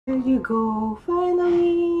you go,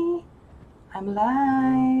 finally. I'm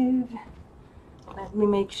live. Let me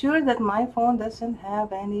make sure that my phone doesn't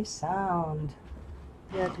have any sound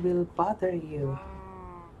that will bother you.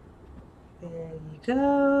 There you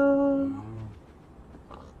go.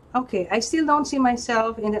 Okay, I still don't see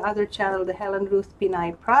myself in the other channel, the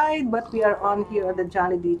HelenRuthPinayPride, but we are on here on the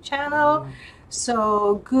Johnny D channel.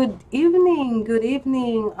 So, good evening,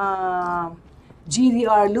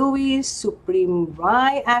 GDR Louis, Supreme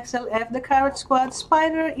Rye, Axel F, the Carrot Squad,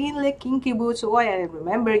 Spider, Inle, Kinky Boots, oh, I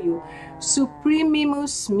remember you, Supreme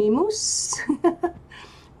Mimus,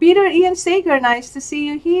 Peter Ian Sager, nice to see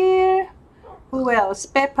you here. Who else?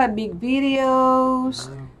 Peppa Big Videos,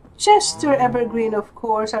 Chester Evergreen, of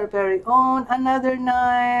course, our very own, Another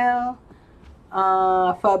Nile,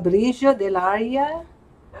 Fabrizio Delaria.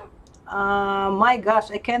 My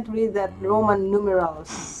gosh, I can't read that Roman numerals.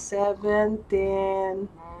 17,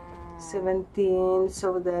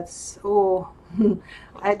 so that's, oh,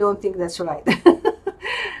 I don't think that's right.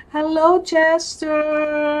 Hello,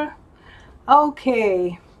 Chester.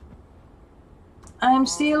 Okay. I'm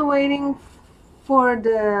still waiting for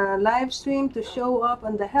the live stream to show up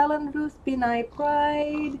on the Helen Ruth Pinay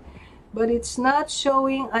Pride, but it's not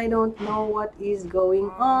showing. I don't know what is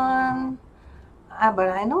going on. But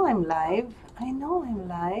I know I'm live.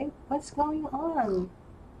 What's going on?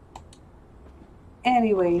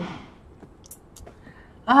 Anyway.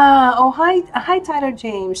 Hi Tyler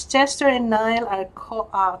James. Chester and Niall are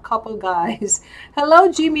couple guys. Hello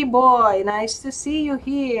Jimmy boy. Nice to see you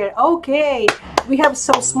here. Okay. We have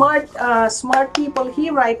some smart people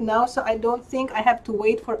here right now, so I don't think I have to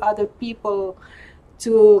wait for other people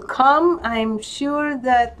to come. I'm sure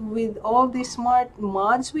that with all the smart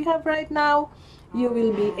mods we have right now, you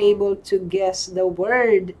will be able to guess the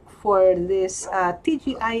word for this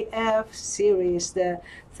TGIF series.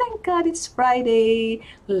 Thank God it's Friday.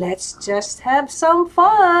 Let's just have some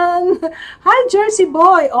fun. Hi, Jersey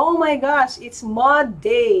boy. Oh my gosh, it's mod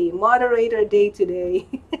day, moderator day today.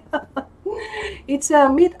 It's a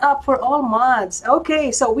meet-up for all mods.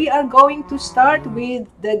 Okay, so we are going to start with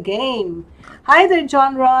the game. Hi there,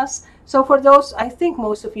 John Ross. So for those, I think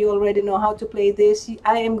most of you already know how to play this.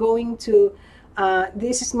 I am going to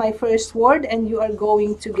this is my first word, and you are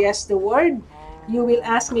going to guess the word. You will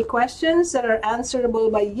ask me questions that are answerable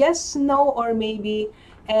by yes, no, or maybe,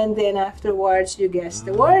 and then afterwards you guess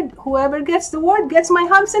the word. Whoever gets the word gets my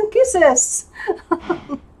hugs and kisses.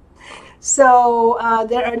 So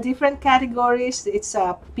there are different categories. It's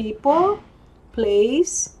people,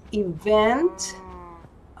 place, event,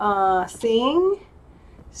 thing.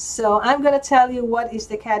 So I'm gonna tell you what is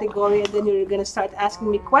the category, and then you're gonna start asking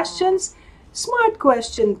me questions. Smart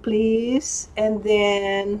question, please, and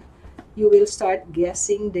then you will start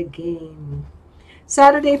guessing the game.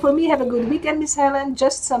 Saturday for me. Have a good weekend, Miss Helen.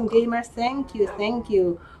 Just some gamer. Thank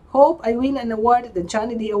you. Hope I win an award at the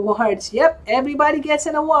Johnny D Awards. Yep, everybody gets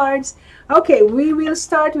an awards. Okay, we will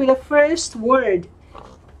start with the first word.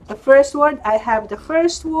 The first word, I have the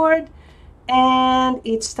first word, and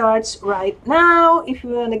it starts right now. If you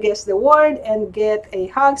want to guess the word and get a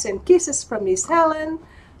hugs and kisses from Miss Helen,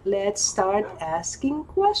 let's start asking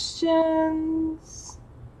questions.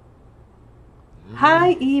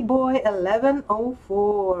 Hi, eBoy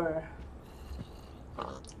 1104.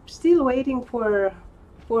 Still waiting for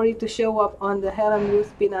it to show up on the Helen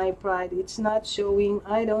Ruth Pinay Pride. It's not showing.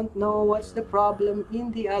 I don't know what's the problem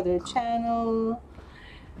in the other channel.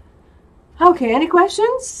 Okay, any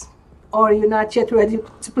questions? Or you're not yet ready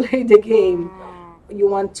to play the game? You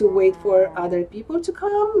want to wait for other people to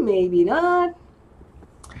come? Maybe not.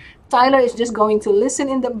 Tyler is just going to listen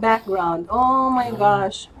in the background. Oh my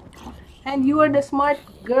gosh. And you are the smart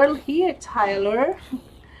girl here, Tyler.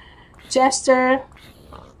 Chester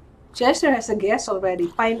has a guess already.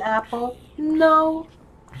 Pineapple? No,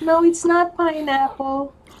 it's not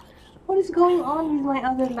pineapple. What is going on with my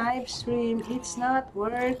other live stream? It's not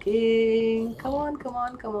working. Come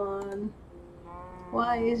on.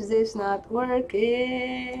 Why is this not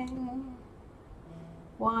working?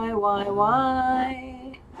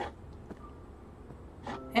 Why?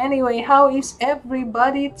 Anyway, how is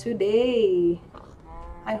everybody today?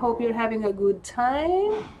 I hope you're having a good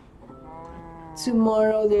time.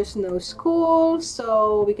 Tomorrow there's no school,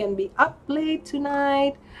 so we can be up late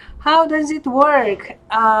tonight. How does it work?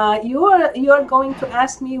 You are going to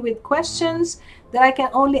ask me with questions that I can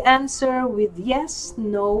only answer with yes,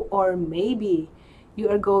 no, or maybe. You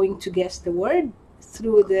are going to guess the word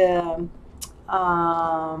through the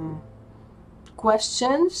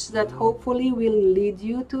questions that hopefully will lead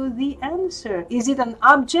you to the answer. Is it an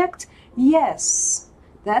object? Yes.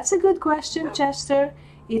 That's a good question, Chester.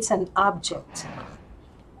 It's an object.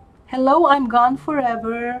 Hello, I'm gone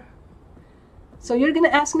forever. So you're gonna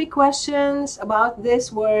ask me questions about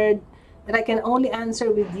this word that I can only answer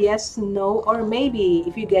with yes, no, or maybe.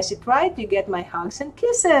 If you guess it right, you get my hugs and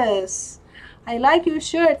kisses. I like your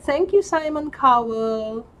shirt. Thank you, Simon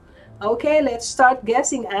Cowell. Okay, let's start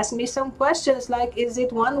guessing. Ask me some questions like, is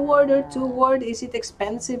it one word or two word? Is it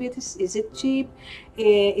expensive? Is it cheap?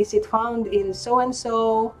 Is it found in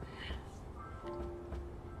so-and-so?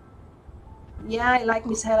 Yeah, I like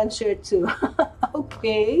Miss Helen's shirt too.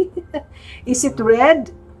 Okay. Is it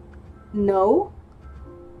red? No.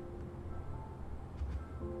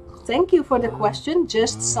 Thank you for the question.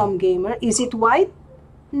 Just some gamer. Is it white?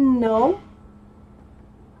 No.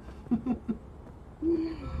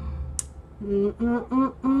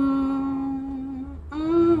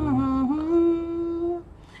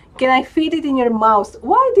 Can I fit it in your mouth?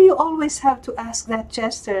 Why do you always have to ask that,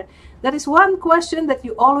 Chester? That is one question that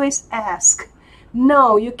you always ask.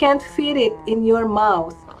 No, you can't fit it in your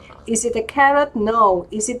mouth. Is it a carrot? No.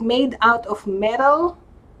 Is it made out of metal?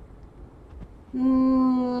 No,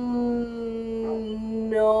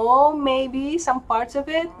 maybe some parts of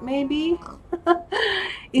it, maybe.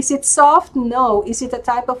 Is it soft? No. Is it a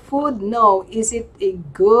type of food? No. Is it a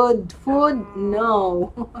good food?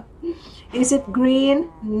 No. Is it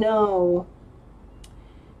green? No.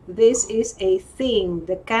 This is a thing.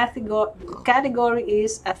 The category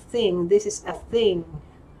is a thing. This is a thing.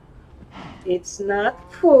 It's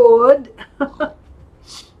not food.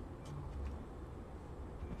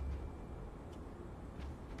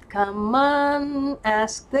 Come on,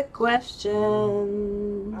 ask the questions.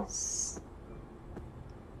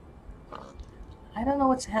 I don't know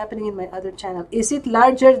what's happening in my other channel. Is it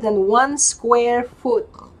larger than 1 square foot?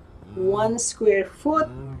 1 square foot?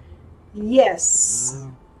 Yes.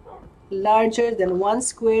 Larger than 1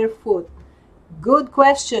 square foot. Good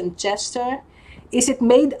question, Chester. Is it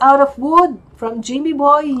made out of wood? From Jimmy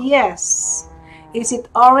Boy? Yes. Is it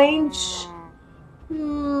orange?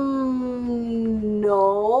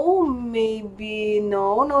 No, maybe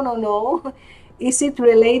no. Is it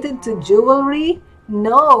related to jewelry?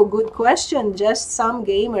 No, good question, just some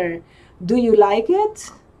gamer. Do you like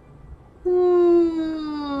it?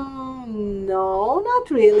 No, not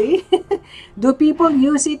really. Do people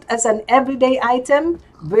use it as an everyday item?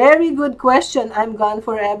 Very good question. I'm gone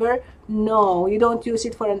forever. No, you don't use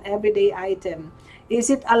it for an everyday item. Is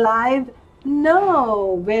it alive?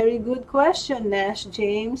 No. Very good question, Nash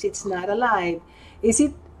James. It's not alive. Is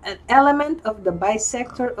it an element of the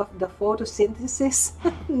bisector of the photosynthesis?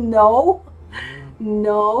 No.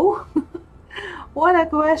 No. What a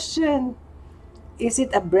question. Is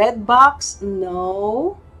it a bread box?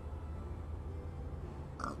 No.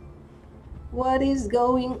 What is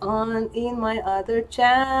going on in my other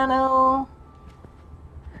channel?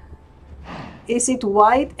 Is it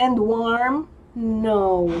white and warm?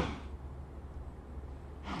 No.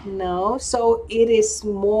 No. So it is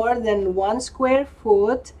more than 1 square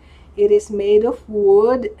foot. It is made of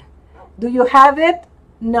wood. Do you have it?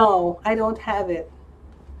 No, I don't have it.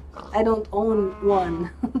 I don't own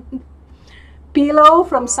one. Pillow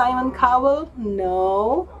from Simon Cowell?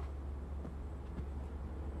 No.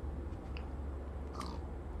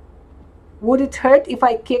 Would it hurt if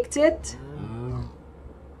I kicked it?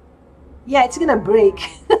 Yeah, it's gonna break.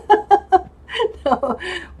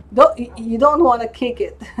 No, you don't want to kick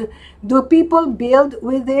it. Do people build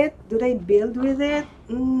with it? Do they build with it?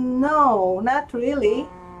 No, not really.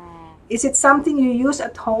 Is it something you use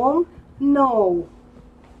at home? No.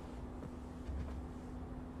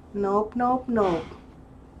 Nope, nope, nope.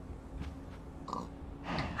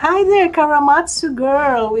 Hi there, Karamatsu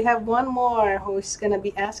girl. We have one more who's gonna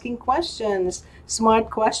be asking questions. Smart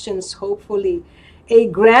questions, hopefully. A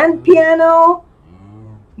grand piano?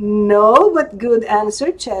 No, but good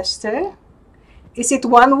answer, Chester. Is it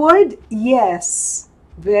one word? Yes.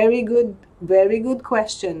 Very good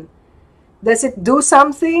question. Does it do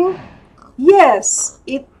something? Yes,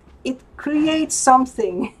 it creates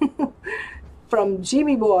something. From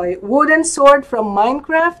Jimmy Boy. Wooden sword from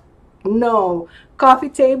Minecraft? No. Coffee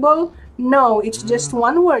table? No, it's just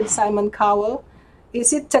one word, Simon Cowell.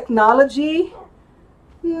 Is it technology?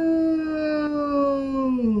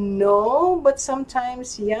 No, but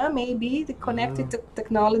sometimes, yeah, maybe the connected to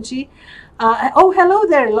technology. Oh, hello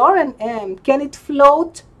there, Lauren M. Can it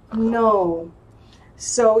float? No.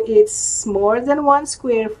 So it's more than 1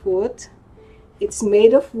 square foot. It's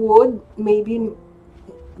made of wood, maybe a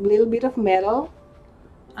little bit of metal.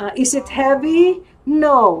 Is it heavy?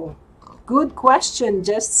 No. Good question,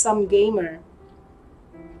 just some gamer.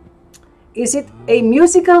 Is it a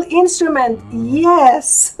musical instrument?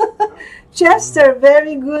 Yes. Chester,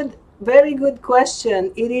 very good Very good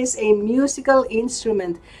question. It is a musical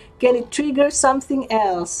instrument. Can it trigger something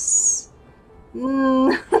else?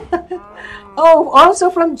 Mm. Oh, also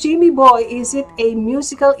from Jimmy Boy, is it a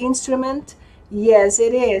musical instrument? Yes,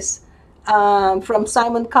 it is. From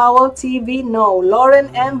Simon Cowell TV, no.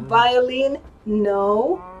 Lauren M. Violin,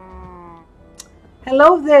 no.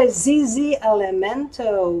 Hello there, ZZ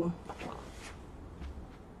Elemento.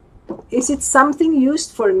 Is it something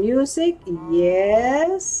used for music?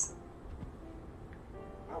 Yes.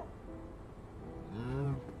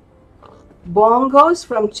 Bongos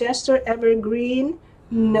from Chester Evergreen?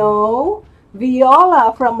 No.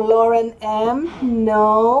 Viola from Lauren M?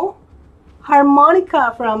 No.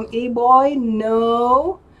 Harmonica from A-Boy?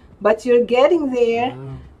 No. But you're getting there.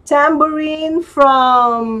 Tambourine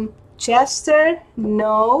from Chester?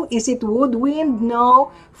 No. Is it woodwind?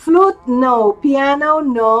 No. Flute? No. Piano?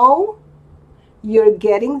 No. You're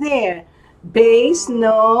getting there. Bass?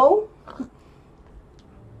 No.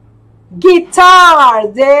 Guitar!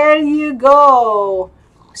 There you go.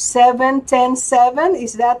 7107,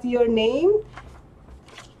 is that your name?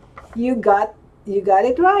 You got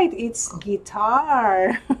it right. It's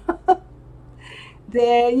guitar.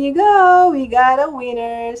 There you go. We got a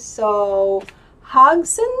winner. So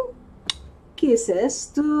hugs and kisses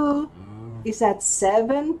to, is that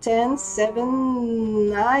 7, 10,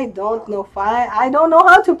 7? I don't know. 5. I don't know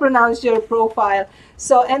how to pronounce your profile.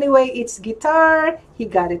 So anyway, it's guitar. He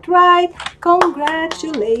got it right.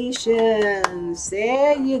 Congratulations.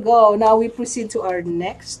 There you go. Now we proceed to our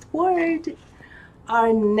next word.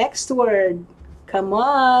 Our next word. Come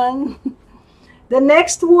on. The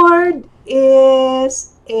next word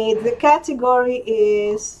is, the category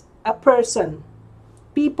is a person.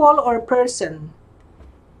 People or person.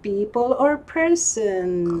 People or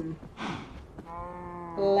person.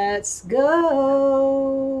 Let's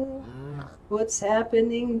go. What's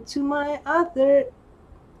happening to my other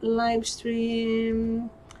live stream?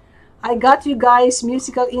 I got you guys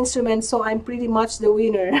musical instruments, so I'm pretty much the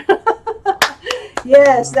winner.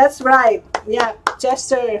 Yes, that's right. Yeah,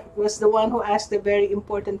 Chester was the one who asked a very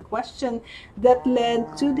important question that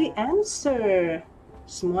led to the answer.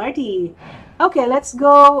 Smarty. Okay, let's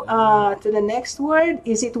go to the next word.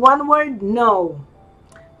 Is it one word? No.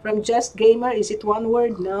 From Just Gamer, is it one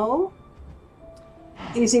word? No.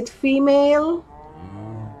 Is it female?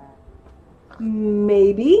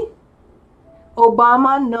 Maybe.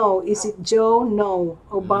 Obama? No. Is it Joe? No.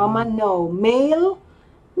 Obama? No. Male?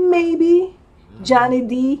 Maybe. Johnny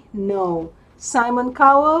D? No. Simon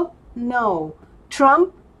Cowell? No.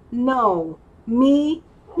 Trump? No. Me?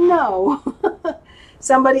 No.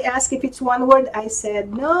 Somebody asked if it's one word. I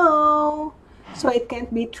said no. So it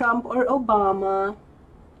can't be Trump or Obama.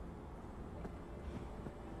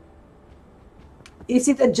 Is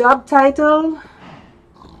it a job title?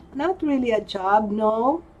 Not really a job,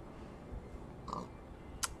 no.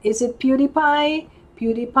 Is it PewDiePie?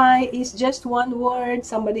 PewDiePie is just one word.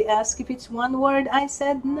 Somebody asked if it's one word. I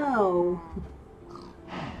said no.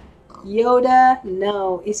 Yoda?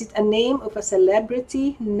 No. Is it a name of a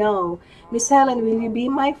celebrity? No. Miss Helen, will you be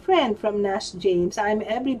my friend? From Nash James. I'm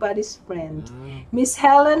everybody's friend. Miss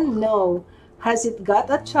Helen? No. Has it got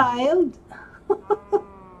a child?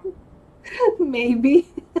 Maybe.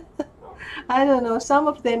 I don't know. Some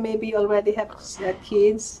of them maybe already have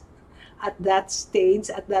kids at that stage,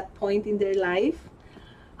 at that point in their life.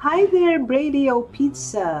 Hi there, Bradio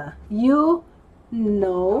Pizza. You?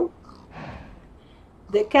 No.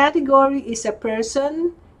 The category is a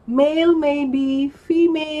person. Male maybe,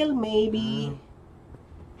 female maybe.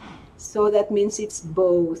 So that means it's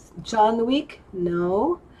both. John Wick?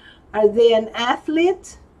 No. Are they an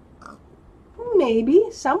athlete? Maybe.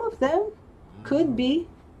 Some of them. Could be.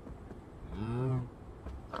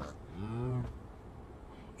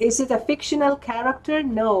 Is it a fictional character?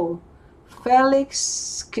 No.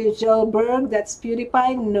 Felix Kjellberg, that's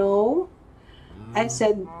PewDiePie? No. I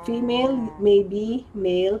said female, maybe.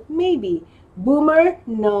 Male, maybe. Boomer?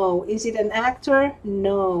 No. Is it an actor?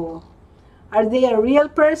 No. Are they a real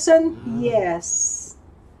person? Yes.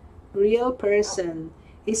 Real person.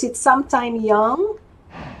 Is it sometime young?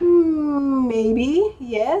 Maybe.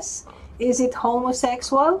 Yes. Is it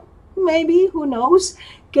homosexual? Maybe. Who knows?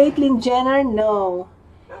 Caitlyn Jenner? No.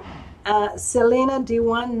 Selena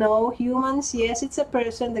Dion? No. Humans? Yes, it's a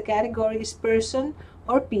person. The category is person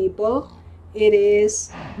or people. It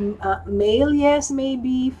is male, yes,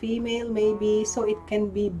 maybe, female, maybe, so it can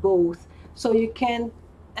be both. So you can't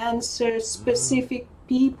answer specific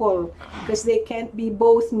people because they can't be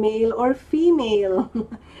both male or female.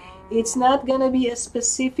 It's not gonna be a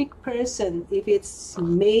specific person if it's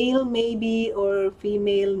male, maybe, or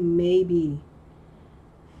female, maybe.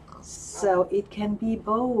 So it can be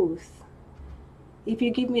both. If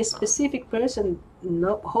you give me a specific person,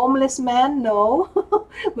 no. Homeless man, no.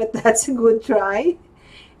 But that's a good try.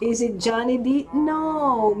 Is it Johnny D?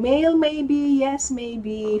 No. Male, maybe. Yes,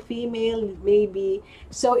 maybe. Female, maybe.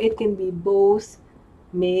 So it can be both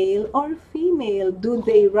male or female. Do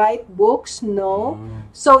they write books? No.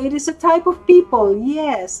 So it is a type of people.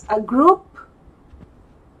 Yes. A group?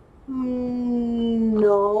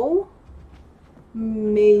 No.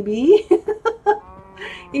 Maybe.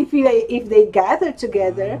 If they gather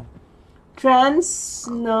together. Trans?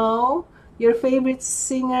 No. Your favorite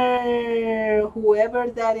singer, whoever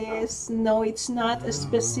that is? No, it's not a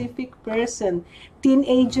specific person.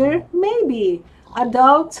 Teenager? Maybe.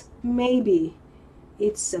 Adult? Maybe.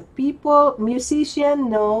 It's a people. Musician?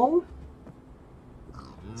 No.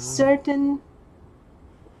 Certain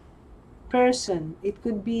person. It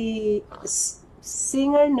could be a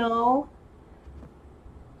singer? No.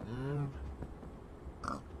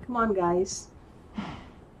 Come on, guys.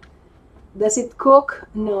 Does it cook?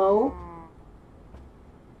 No.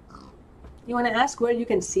 You want to ask where you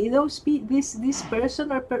can see those this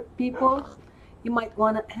person or people? You might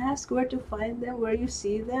want to ask where to find them, where you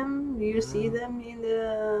see them. Do you see them in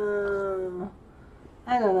the,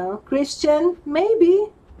 I don't know, Christian? Maybe.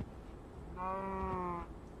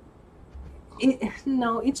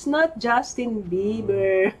 No, it's not Justin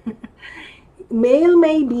Bieber. Male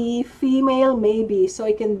maybe, female maybe. So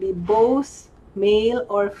it can be both male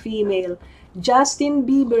or female. Justin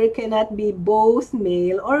Bieber cannot be both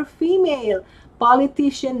male or female.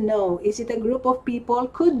 Politician, no. Is it a group of people?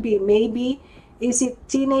 Could be, maybe. Is it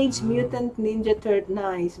Teenage Mutant Ninja Turtle?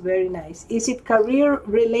 Nice, very nice. Is it career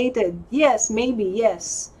related? Yes, maybe,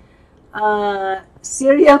 yes.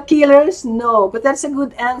 Serial killers? No, but that's a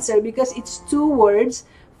good answer because it's two words.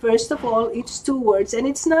 First of all, it's two words and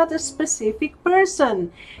it's not a specific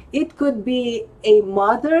person. It could be a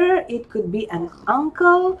mother, it could be an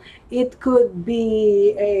uncle, it could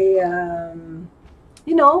be a,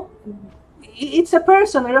 you know, it's a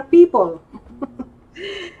person or a people.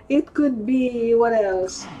 It could be, what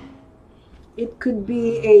else? It could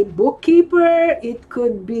be a bookkeeper, it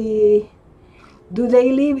could be, do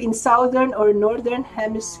they live in southern or northern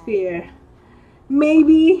hemisphere?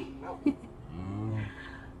 Maybe.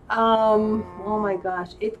 Oh my gosh,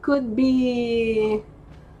 it could be,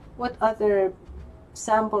 what other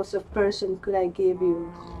samples of person could I give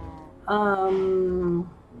you?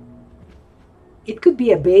 It could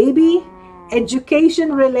be a baby.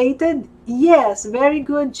 Education related? Yes, very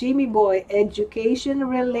good, Jimmy boy. Education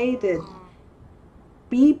related.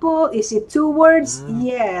 People, is it two words?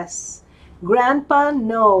 Yes. Grandpa,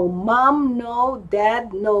 no. Mom, no.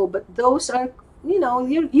 Dad, no. But those are, you know,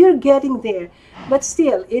 you're getting there. But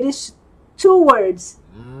still, it is two words.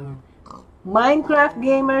 Minecraft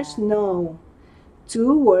gamers, no.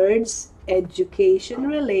 Two words, education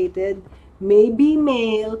related. Maybe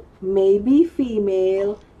male, maybe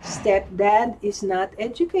female. Stepdad is not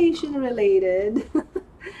education related.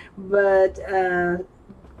 But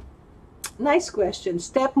nice question.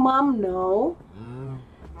 Stepmom, no.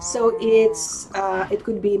 So it's it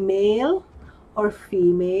could be male or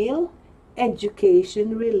female.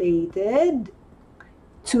 Education related.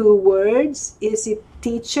 Two words. Is it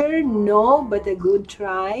teacher? No, but a good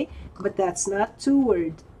try. But that's not two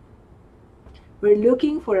word. We're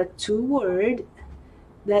looking for a two word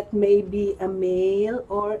that may be a male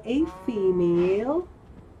or a female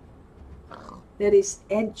that is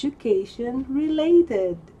education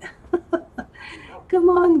related. Come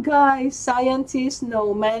on, guys. Scientist,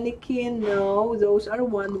 no. Mannequin, no. Those are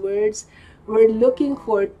one words. We're looking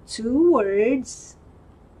for two words.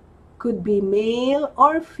 Could be male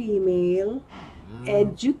or female.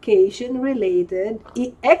 Education related.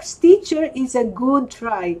 Ex-teacher is a good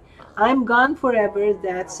try. I'm gone forever.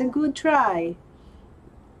 That's a good try.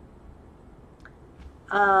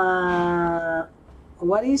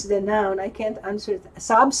 What is the noun? I can't answer.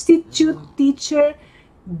 Substitute teacher.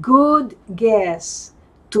 Good guess.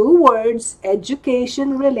 Two words.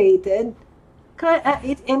 Education related.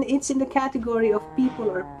 And it's in the category of people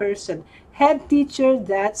or person. Head teacher.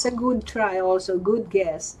 That's a good try also. Good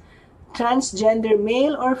guess. Transgender,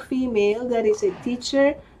 male or female, that is a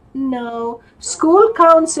teacher? No. School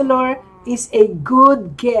counselor is a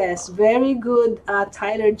good guess. Very good,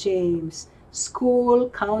 Tyler James. School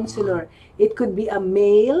counselor. It could be a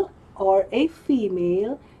male or a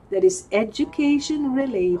female that is education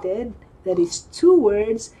related. That is two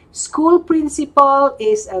words. School principal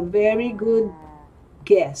is a very good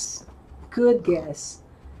guess. Good guess.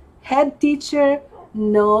 Head teacher,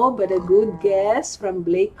 no, but a good guess from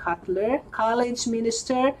Blake Cutler. College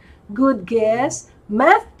minister, good guess.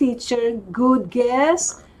 Math teacher, good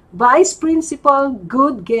guess. Vice principal,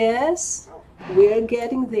 good guess. We're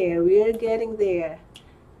getting there. We're getting there.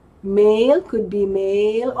 Male could be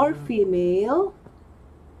male or female.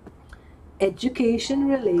 Education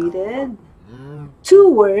related. 2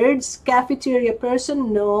 words. Cafeteria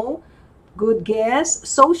person, no. Good guess.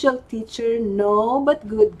 Social teacher, no, but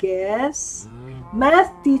good guess.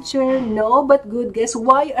 Math teacher, no, but good guess.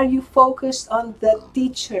 Why are you focused on the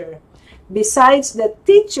teacher? Besides the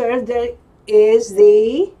teacher, there is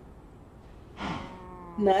the,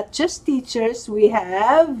 not just teachers, we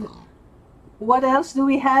have, what else do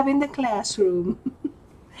we have in the classroom?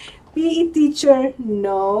 PE teacher,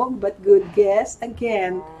 no, but good guess.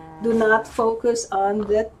 Again, do not focus on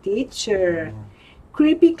the teacher.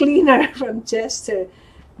 Creepy cleaner from Chester.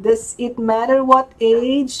 Does it matter what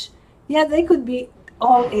age? Yeah, they could be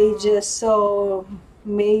all ages. So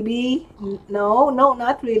maybe, no,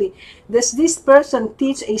 not really. Does this person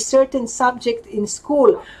teach a certain subject in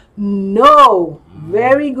school? No.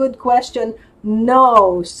 Very good question.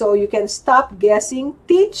 No. So you can stop guessing.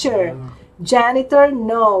 Teacher. Janitor,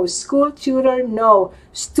 no. School tutor, no.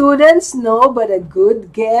 Students, no, but a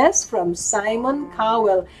good guess from Simon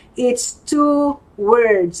Cowell. It's 2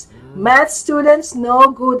 words. Math students,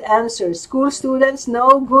 no good answer. School students,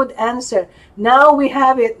 no good answer. Now we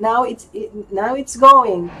have it. Now it's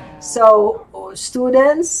going. So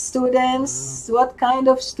students, what kind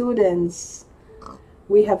of students?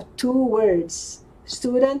 We have 2 words.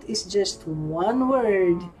 Student is just 1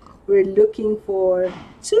 word. We're looking for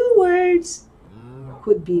 2 words.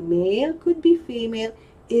 Could be male, could be female.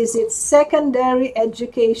 Is it secondary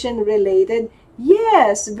education related?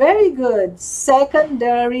 Yes, very good.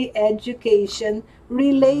 Secondary education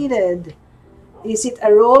related. Is it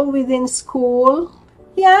a role within school?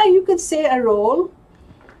 Yeah, you could say a role.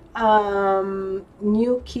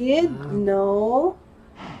 New kid? No.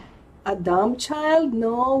 A dumb child?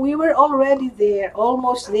 No. We were already there,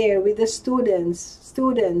 almost there with the students.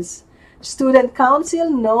 Student council?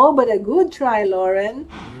 No, but a good try, Lauren.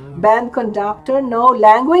 Band conductor? No.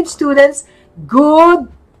 Language students? Good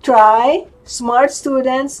try. Smart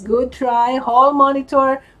students? Good try. Hall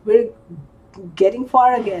monitor? We're getting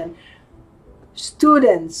far again.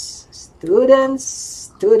 Students.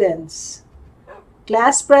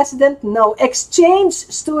 Class president? No. Exchange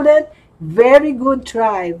student? Very good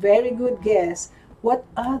try. Very good guess. What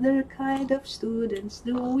other kind of students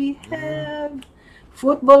do we have?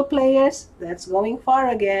 Football players? That's going far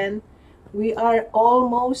again. We are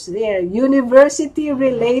almost there. University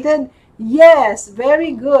related? Yes,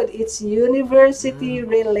 very good. It's university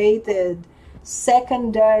related.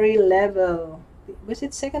 Secondary level. Was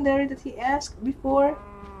it secondary that he asked before?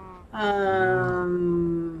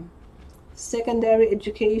 Secondary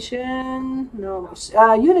education? No.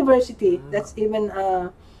 University. That's even...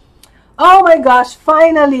 Oh my gosh,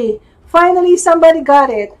 finally somebody got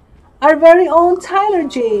it. Our very own Tyler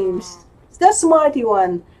James, the smarty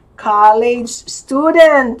one. College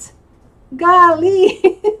student.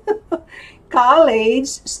 Golly. College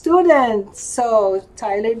student. So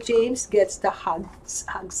Tyler James gets the hugs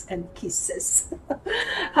and kisses.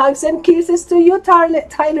 Hugs and kisses to you,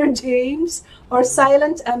 Tyler James, or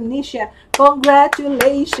silent amnesia.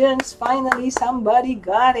 Congratulations, finally somebody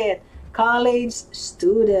got it. College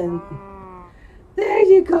student. There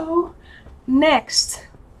you go. Next,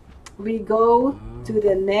 we go to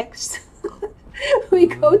the next we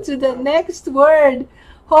go to the next word.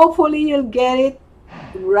 Hopefully you'll get it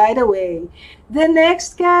right away. The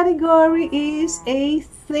next category is a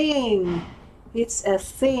thing. It's a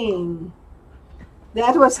thing.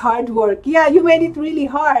 That was hard work. Yeah, you made it really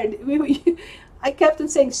hard. I kept on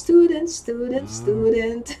saying student.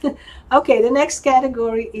 Okay, the next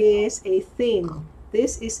category is a thing.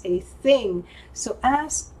 This is a thing. So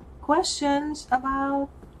ask questions about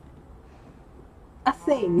a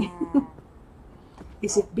thing.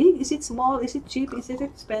 Is it big? Is it small? Is it cheap? Is it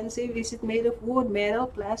expensive? Is it made of wood, metal,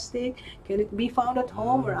 plastic? Can it be found at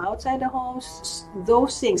home or outside the home?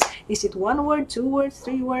 Those things. Is it 1 word, 2 words,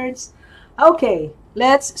 3 words? Okay,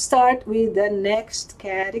 let's start with the next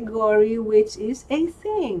category, which is a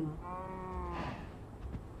thing.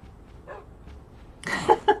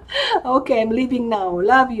 Okay, I'm leaving now.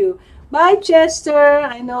 Love you. Bye, Chester.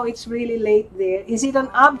 I know it's really late there. Is it an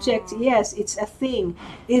object? Yes, it's a thing.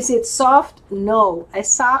 Is it soft? No. A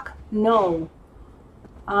sock? No.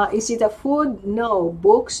 Is it a food? No.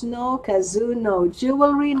 Books? No. Kazoo? No.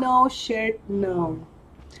 Jewelry? No. Shirt? No.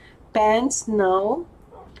 Pants? No.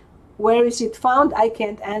 Where is it found? I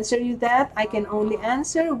can't answer you that. I can only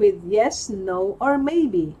answer with yes, no, or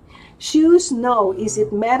maybe. Shoes? No. Is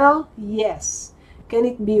it metal? Yes. Can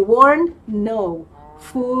it be worn? No.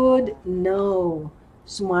 Food, no.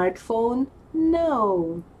 Smartphone,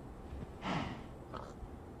 no.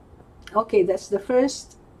 Okay, that's the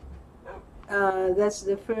first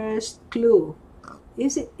clue.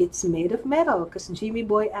 It's made of metal, because Jimmy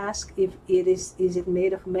Boy asked if is it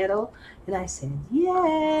made of metal, and I said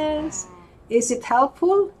yes. Is it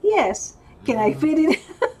helpful? Yes. Can I fit it?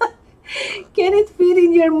 Can it fit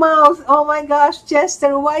in your mouth? Oh my gosh,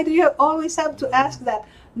 Chester, why do you always have to ask that?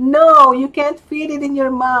 No, you can't fit it in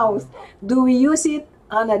your mouth. Do we use it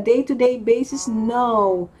on a day-to-day basis?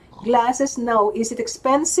 No. Glasses, no. Is it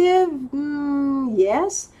expensive?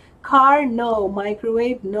 Yes. Car, no.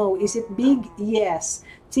 Microwave, no. Is it big? Yes.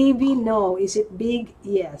 TV, no. Is it big?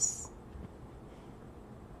 Yes.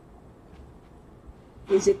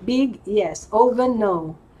 Is it big? Yes. Oven,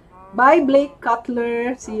 no. Bye, Blake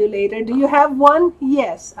Cutler. See you later. Do you have one?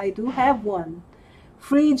 Yes, I do have one.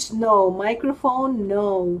 Fridge, no. Microphone,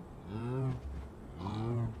 no.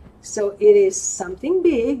 So it is something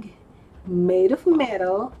big, made of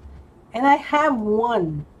metal, and I have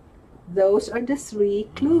one. Those are the 3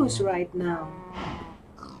 clues right now.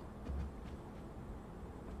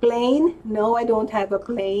 Plane, no, I don't have a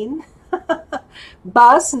plane.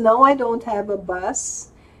 Bus, no, I don't have a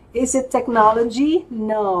bus. Is it technology?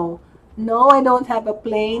 No. No, I don't have a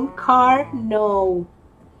plane. Car? No.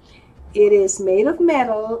 It is made of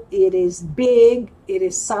metal. It is big. It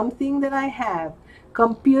is something that I have.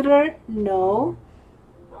 Computer? No.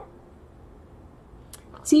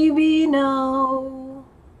 TV? No.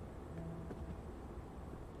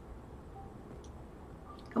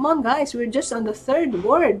 Come on, guys. We're just on the 3rd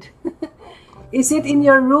word. Is it in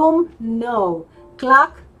your room? No.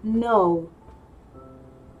 Clock? No.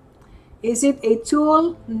 Is it a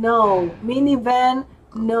tool? No. Minivan?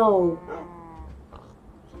 No.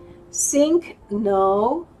 Sink?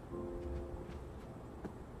 No.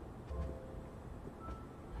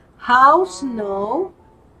 House? No.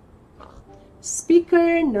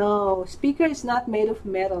 Speaker? No. Speaker is not made of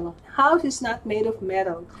metal. House is not made of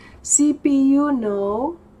metal. CPU?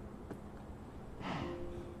 No.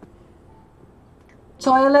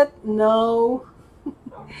 Toilet? No.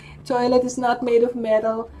 Toilet is not made of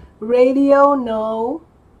metal. Radio, no.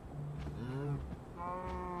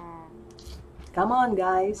 Come on,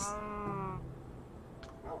 guys.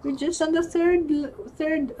 We're just on the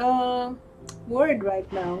third word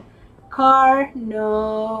right now. Car,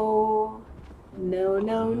 no. No,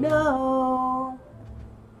 no, no.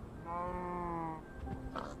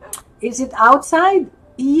 Is it outside?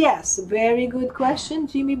 Yes, very good question,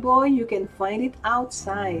 Jimmy Boy. You can find it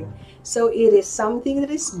outside. So it is something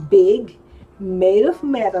that is big, made of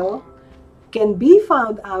metal, can be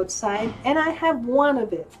found outside, and I have one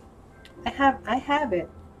of it. I have it.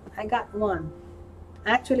 I got one.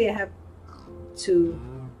 Actually, I have 2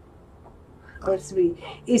 or 3.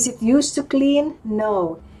 Is it used to clean?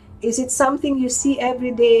 No. Is it something you see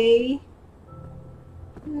every day?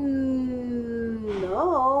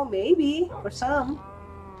 No, maybe for some.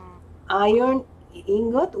 Iron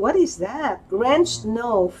ingot? What is that? Wrench?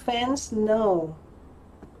 No. Fence? No.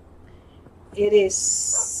 It is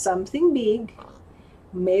something big,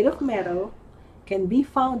 made of metal, can be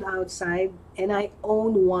found outside, and I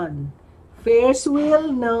own one. Ferris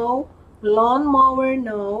wheel? No. Lawnmower?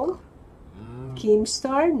 No.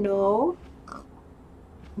 Keemstar? No.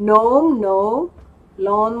 Gnome? No.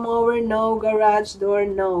 Lawnmower? No. Garage door?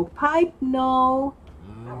 No. Pipe? No.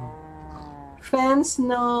 Fence?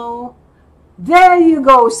 No. There you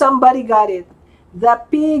go. Somebody got it. The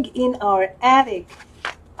pig in our attic.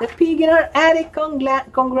 The pig in our attic.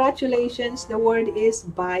 Congratulations. The word is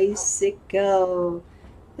bicycle.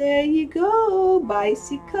 There you go.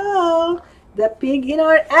 Bicycle. The pig in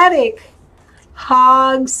our attic.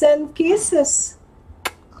 Hugs and kisses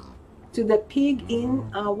to the pig in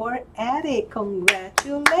our attic.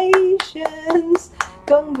 Congratulations.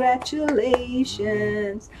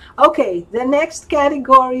 Congratulations. Okay, the next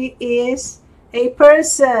category is a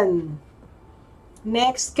person.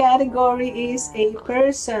 Next category is a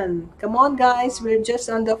person. Come on, guys. We're just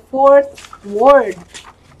on the 4th word.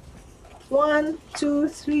 1, 2,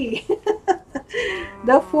 3.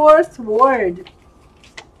 The 4th word.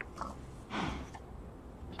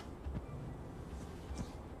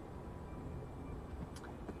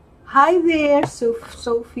 Hi there,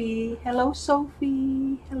 Sophie. Hello,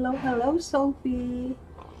 Sophie. Hello, hello, Sophie.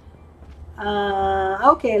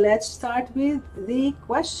 Okay, let's start with the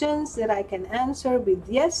questions that I can answer with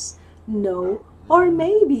yes, no, or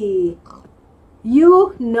maybe.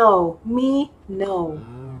 You know, me no.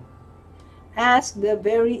 Ask the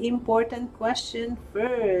very important question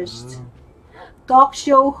first. Talk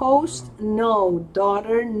show host? No.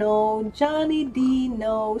 Daughter? No. Johnny D?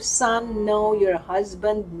 No. Son? No. Your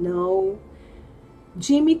husband? No.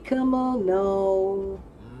 Jimmy Kimmel? No.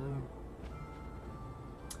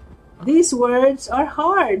 These words are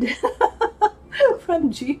hard.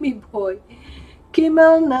 From Jimmy Boy.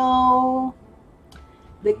 Kimmel? No.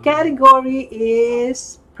 The category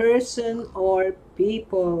is person or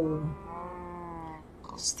people.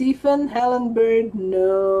 Stephen Hellenberg?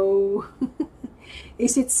 No.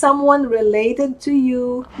 Is it someone related to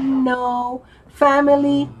you? No.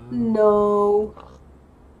 Family? No.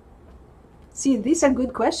 See, these are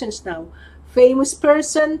good questions now. Famous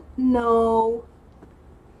person? No.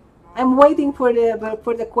 I'm waiting for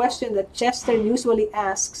the question that Chester usually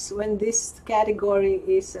asks when this category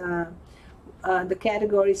is the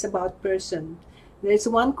category is about person. There's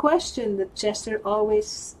one question that Chester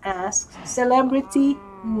always asks. Celebrity?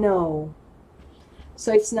 No.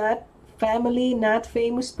 So it's not family, not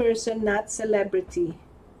famous person, not celebrity.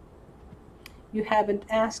 You haven't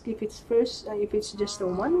asked if it's just a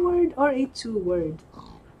one word or a two word.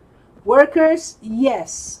 Workers?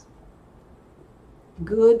 Yes.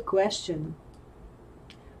 Good question.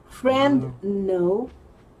 Friend? No.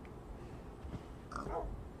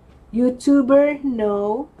 YouTuber?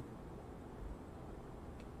 No.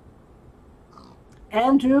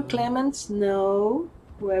 Andrew Clements? No.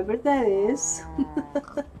 Whoever that is.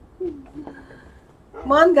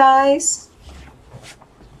 Come on, guys.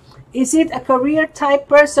 Is it a career type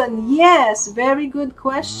person? Yes. Very good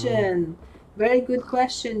question. Very good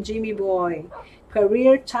question, Jimmy Boy.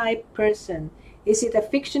 Career type person. Is it a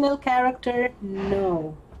fictional character?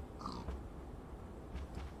 No.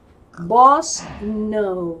 Boss?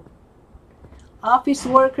 No. Office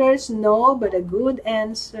workers? No, but a good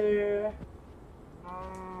answer.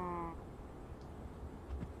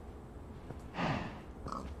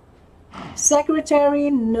 Secretary?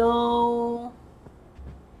 No.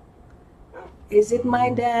 Is it my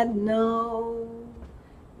dad? No.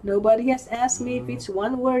 Nobody has asked me if it's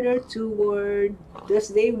one word or two word. Does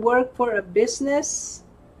they work for a business?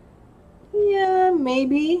 Yeah,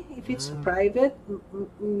 maybe. If it's private,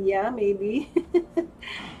 yeah, maybe.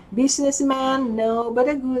 Businessman? No, but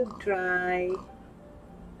a good try.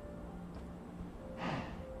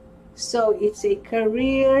 So it's a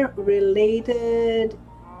career-related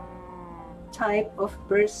type of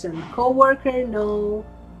person. Co-worker? No.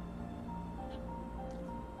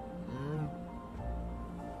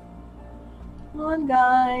 Come on,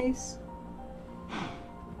 guys.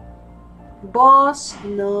 Boss?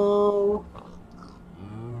 No.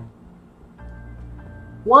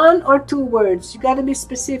 One or two words. You gotta be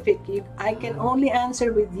specific. I can only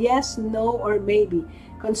answer with yes, no, or maybe.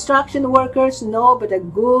 Construction workers? No, but a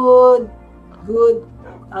good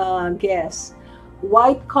guess.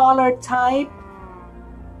 White collar type?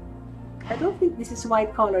 I don't think this is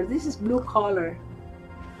white collar. This is blue collar.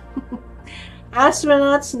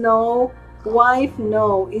 Astronauts? No. Wife?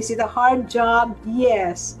 No. Is it a hard job?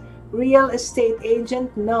 Yes. Real estate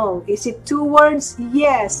agent? No. Is it two words?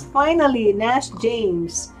 Yes. Finally, Nash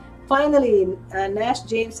James. Finally, Nash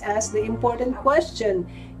James asked the important question.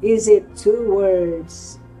 Is it two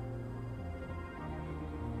words?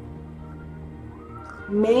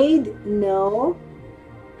 Maid? No.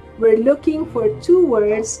 We're looking for two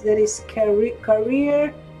words that is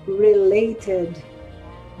career related.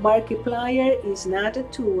 Markiplier is not a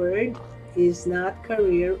two word, is not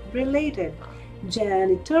career related.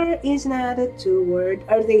 Janitor is not a two word.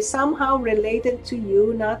 Are they somehow related to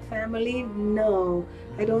you, not family? No.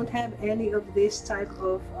 I don't have any of this type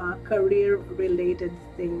of career related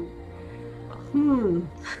thing.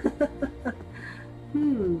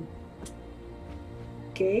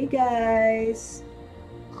 Okay, guys.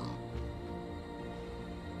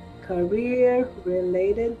 Career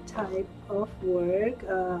related type of work,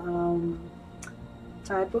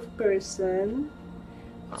 type of person,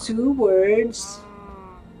 two words.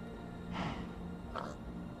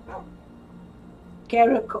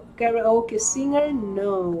 Karaoke singer?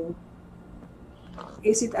 No.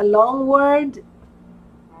 Is it a long word?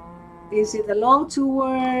 Is it a long two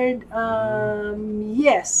word?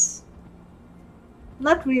 Yes.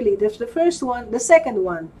 Not really. That's the first one, the second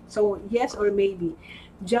one. So yes or maybe.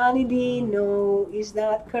 Johnny D? No. Is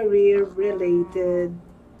that career related?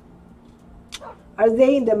 Are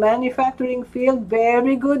they in the manufacturing field?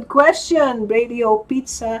 Very good question. Brady O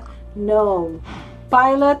Pizza? No.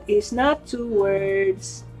 Pilot is not two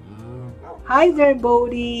words. Hi there,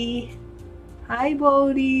 Bodie. Hi,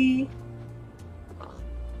 Bodie.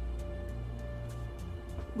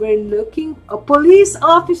 We're looking a police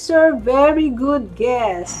officer. Very good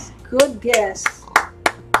guess. Good guess.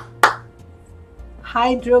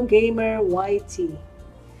 Hydro Gamer YT.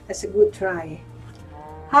 That's a good try.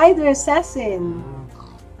 Hi there, Assassin.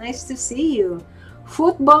 Nice to see you.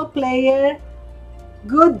 Football player.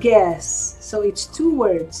 Good guess. So it's 2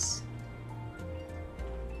 words.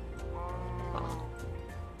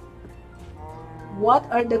 What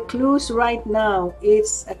are the clues right now?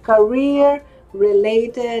 It's a career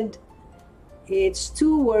related. It's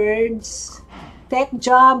 2 words. Tech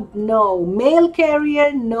job, no. Mail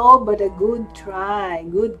carrier, no, but a good try.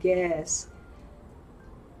 Good guess.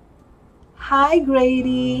 Hi,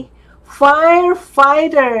 Grady.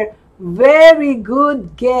 Firefighter. Very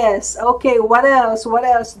good guess. Okay, what else? What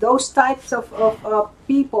else? Those types of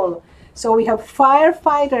people. So we have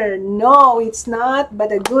firefighter. No, it's not,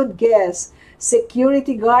 but a good guess.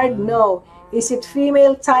 Security guard. No. Is it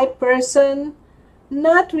female type person?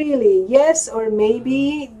 Not really. Yes or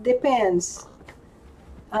maybe. Depends.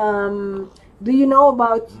 Do you know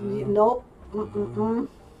about... No.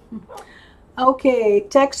 Okay.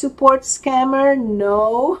 Tech support scammer.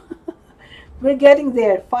 No. We're getting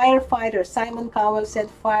there. Firefighter. Simon Cowell said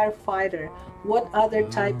firefighter. What other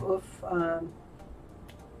type of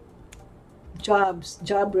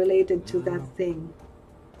job related to that thing?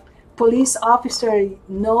 Police officer.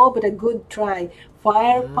 No, but a good try.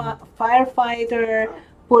 Firefighter.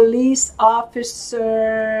 Police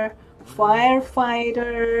officer.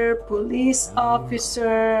 Firefighter. Police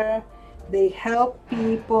officer. They help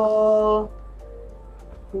people.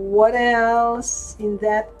 What else in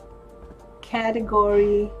that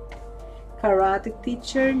category? Karate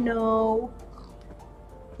teacher, no.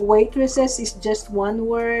 Waitresses is just 1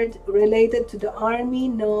 word. Related to the army,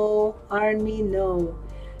 no. Army, no.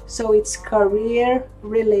 So it's career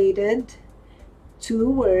related, 2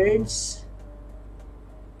 words.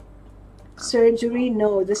 Surgery,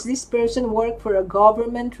 no. Does this person work for a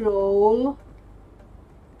government role?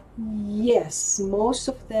 Yes, most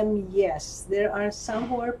of them, yes. There are some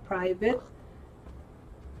who are private.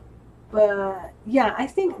 But yeah, I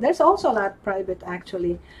think there's also a lot private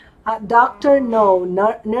actually. Doctor, no.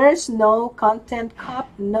 Nurse, no. Content cop,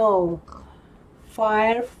 no.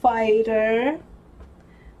 Firefighter.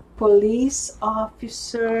 Police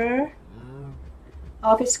officer.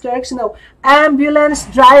 Office clerks, no. Ambulance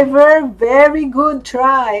driver, very good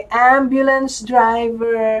try. Ambulance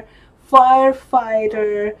driver.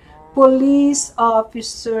 Firefighter. Police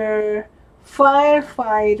officer.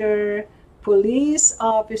 Firefighter. Police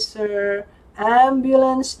officer,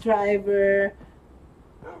 ambulance driver,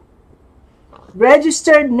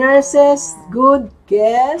 registered nurses, good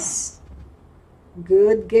guess,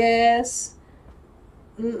 good guess.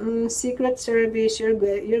 Secret service, you're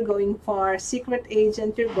going far. Secret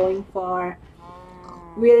agent, you're going far.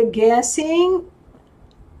 We're guessing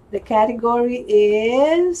the category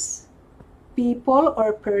is people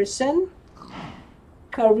or person,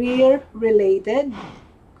 career related.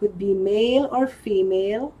 Could be male or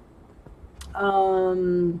female.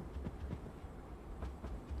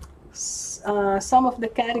 Some of the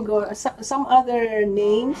category, some other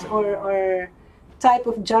names or type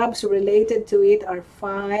of jobs related to it are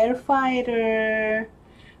firefighter,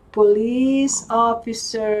 police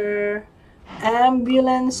officer,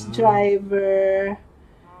 ambulance driver.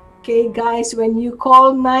 Okay, guys, when you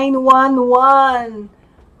call 911,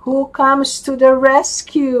 who comes to the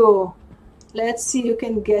rescue? Let's see who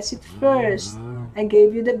can guess it first. I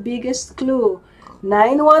gave you the biggest clue.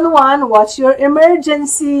 911, what's your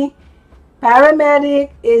emergency?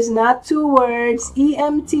 Paramedic is not 2 words.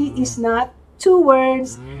 EMT is not 2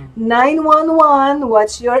 words. 911,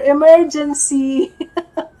 what's your emergency?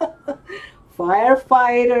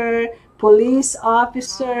 Firefighter, police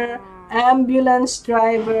officer, ambulance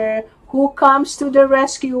driver. Who comes to the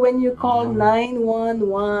rescue when you call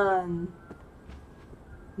 911?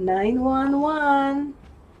 911.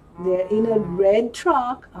 They're in a red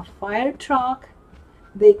truck, a fire truck.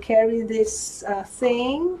 They carry this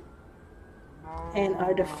thing and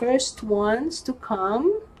are the first ones to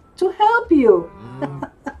come to help you.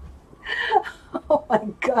 Oh my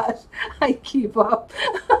gosh, I give up.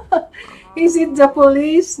 Is it the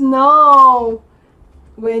police? No.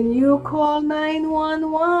 When you call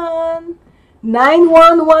 911,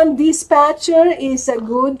 911 dispatcher is a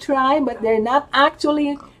good try, but they're not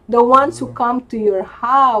actually the ones who come to your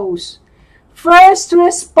house. First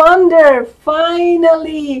responder,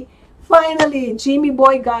 finally, Jimmy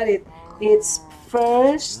Boy got it. It's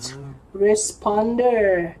first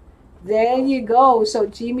responder. There you go. So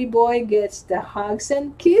Jimmy Boy gets the hugs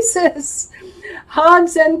and kisses.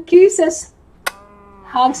 Hugs and kisses.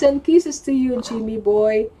 Hugs and kisses to you, Jimmy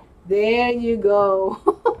Boy. There you go.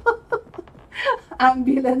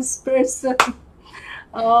 Ambulance person.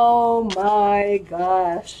 Oh my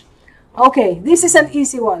gosh. Okay, this is an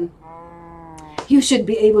easy one. You should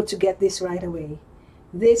be able to get this right away.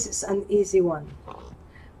 This is an easy one.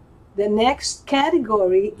 The next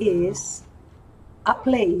category is a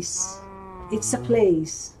place. It's a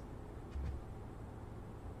place.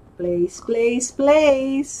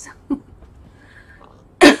 Place.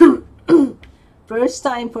 First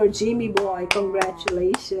time for Jimmy Boy.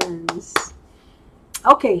 Congratulations.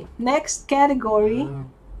 Okay, next category.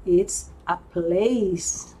 It's a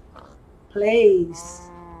place. Place.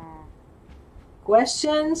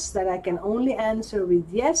 Questions that I can only answer with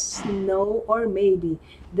yes, no, or maybe.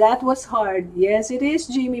 That was hard. Yes, it is,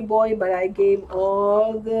 Jimmy Boy, but I gave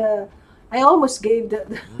all the... I almost gave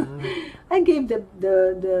I gave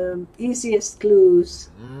the easiest clues.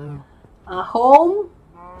 Home?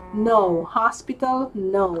 No. Hospital?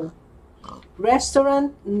 No.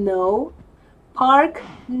 Restaurant? No. Park?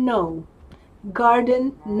 No.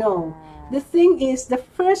 Garden? No. The thing is, the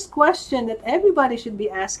first question that everybody should be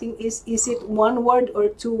asking is it one word or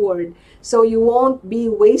two word? So you won't be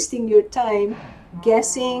wasting your time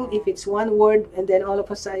guessing if it's one word and then all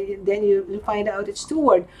of a sudden then you find out it's two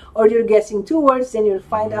word, or you're guessing two words then you'll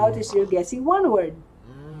find out you're guessing one word.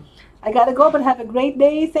 I gotta go, but have a great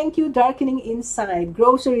day. Thank you. Darkening inside.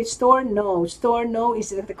 Grocery store? No. Store? No.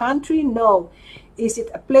 Is it the country? No. Is it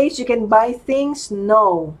a place you can buy things?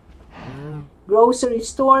 No. Grocery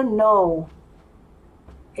store? No.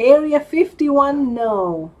 Area 51?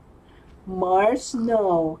 No. Mars?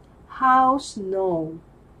 No. House? No.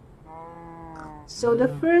 So the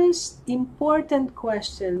first important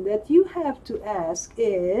question that you have to ask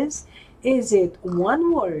is it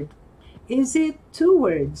one word? Is it two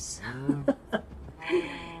words?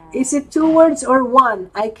 Is it two words or one?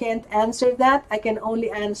 I can't answer that. I can only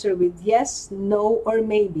answer with yes, no, or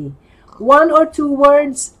maybe. One or two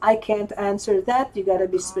words, I can't answer that. You gotta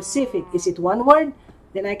be specific. Is it one word?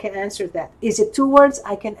 Then I can answer that. Is it two words?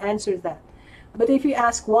 I can answer that. But if you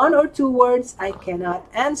ask one or two words, I cannot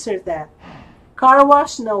answer that. Car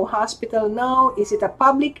wash? No. Hospital? No. Is it a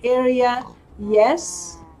public area?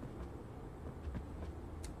 Yes.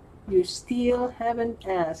 You still haven't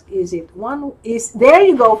asked. Is it one? There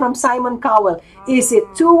you go, from Simon Cowell. Is it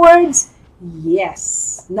two words?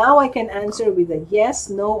 Yes. Now I can answer with a yes,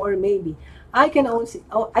 no, or maybe. I can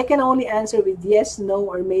only answer with yes, no,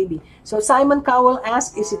 or maybe. So Simon Cowell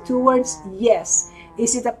asked, is it two words? Yes.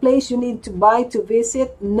 Is it a place you need to buy to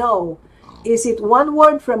visit? No. Is it one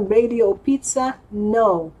word from Radio Pizza?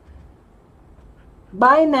 No.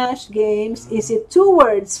 By Nash Games, is it two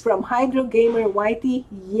words from Hydro Gamer Whitey?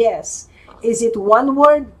 Yes. Is it one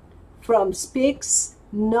word from Spix?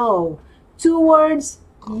 No. Two words?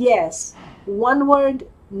 Yes. One word?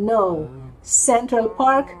 No. Central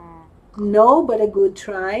Park? No, but a good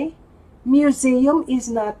try. Museum is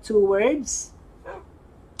not two words.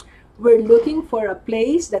 We're looking for a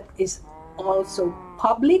place that is also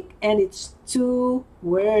public, and it's two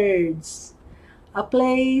words. A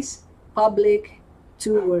place, public,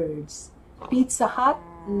 two words. Pizza Hut?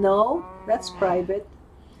 No, that's private.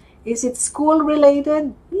 Is it school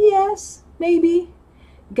related? Yes, maybe.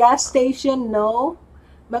 Gas station? No.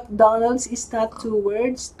 McDonald's is not two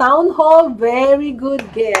words. Town hall? Very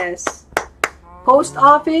good guess. Post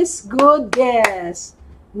office? Good guess.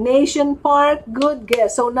 Nation Park? Good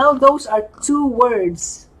guess. So now those are two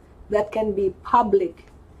words that can be public.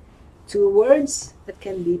 Two words that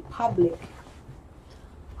can be public.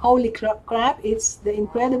 Holy crap, it's the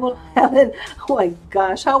incredible Helen. Oh my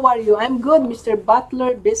gosh, how are you? I'm good, Mr.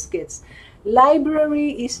 Butler Biscuits.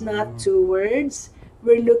 Library is not two words.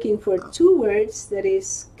 We're looking for two words that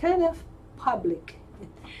is kind of public.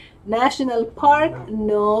 National Park,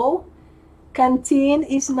 no. Canteen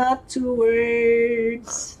is not two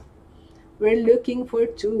words. We're looking for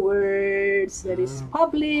two words that is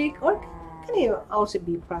public, or can it also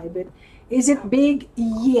be private? Is it big?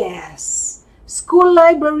 Yes. School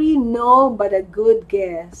library? No, but a good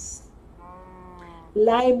guess.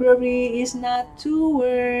 Library is not two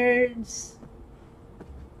words.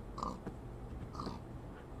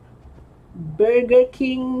 Burger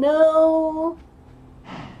King? No.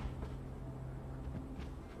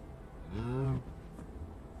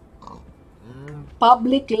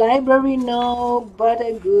 Public library? No, but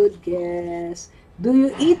a good guess. Do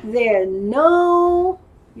you eat there? No,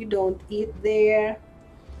 you don't eat there.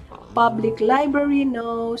 Public library?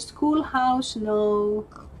 No. Schoolhouse? No.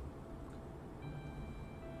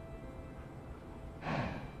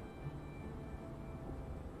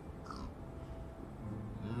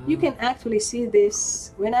 You can actually see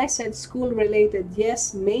this when I said school related.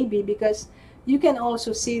 Yes, maybe, because You can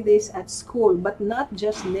also see this at school, but not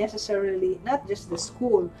just necessarily, not just the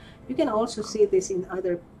school. You can also see this in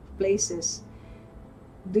other places.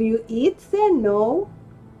 Do you eat there? No.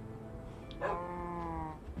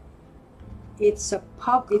 It's a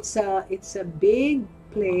pub. It's a big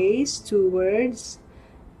place. 2 words.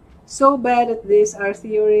 So bad at this. Our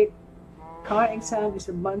theory car exam is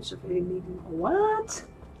a bunch of what?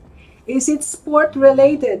 Is it sport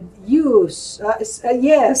related? Yes.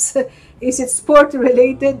 Is it sport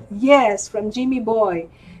related? Yes. From Jimmy Boy.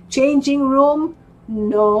 Changing room?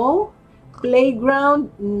 No.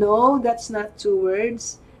 Playground? No. That's not 2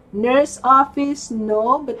 words. Nurse office?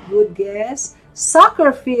 No, but good guess.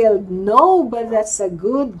 Soccer field? No, but that's a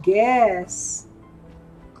good guess.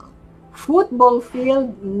 Football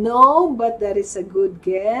field? No, but that is a good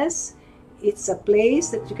guess. It's a place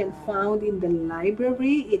that you can find in the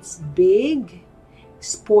library. It's big.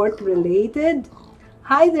 Sport related.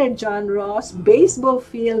 Hi there, John Ross. Baseball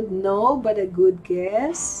field? No, but a good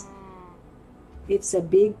guess. It's a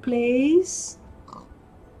big place.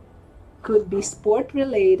 Could be sport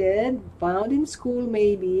related. Found in school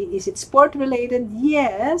maybe. Is it sport related?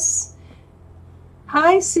 Yes.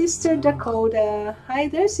 Hi, Sister Dakota. Hi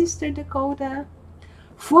there, Sister Dakota.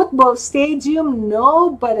 Football stadium?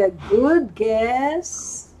 No, but a good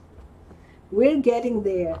guess. We're getting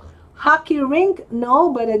there. Hockey rink?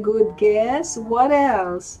 No, but a good guess. What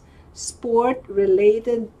else? Sport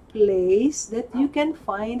related place that you can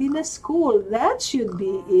find in a school. That should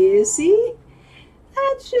be easy.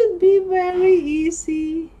 That should be very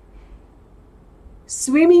easy.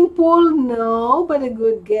 Swimming pool? No, but a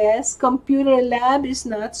good guess. Computer lab is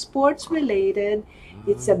not sports related.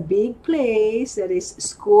 It's a big place that is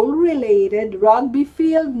school related. Rugby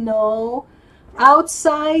field? No.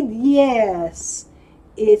 Outside? Yes.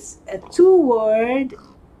 It's a 2 word.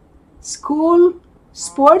 School,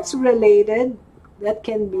 sports related, that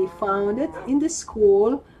can be found in the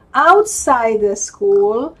school. Outside the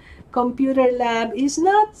school. Computer lab is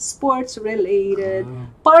not sports related.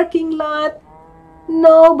 Parking lot?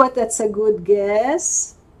 No, but that's a good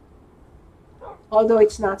guess. Although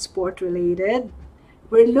it's not sport related.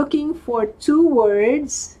 We're looking for 2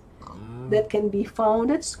 words that can be found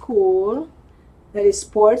at school that is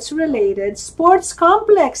sports related. Sports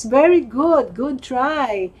complex, very good. Good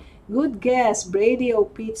try. Good guess. Brady O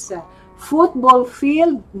Pizza. Football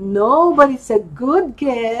field? No, but it's a good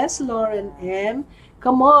guess, Lauren M.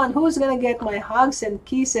 Come on, who's gonna get my hugs and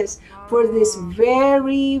kisses for this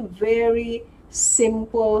very, very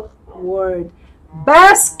simple word?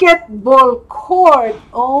 Basketball court.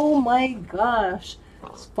 Oh my gosh.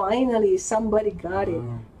 Finally, somebody got it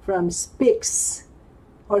from Spix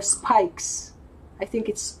or Spikes. I think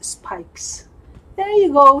it's Spikes. There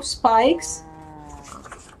you go, Spikes.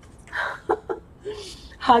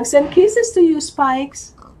 Hugs and kisses to you,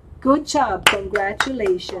 Spikes. Good job.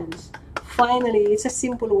 Congratulations. Finally, it's a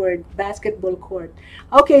simple word, basketball court.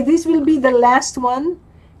 Okay, this will be the last one.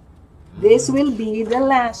 This will be the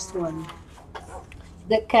last one.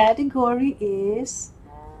 The category is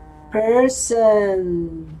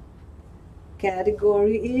person.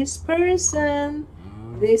 Category is person.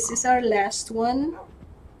 This is our last one.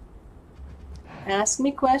 Ask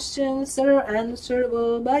me questions that are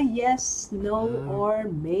answerable by yes, no, or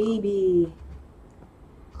maybe.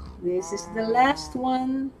 This is the last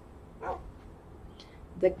one.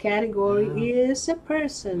 The category is a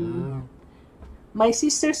person. My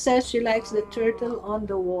sister says she likes the turtle on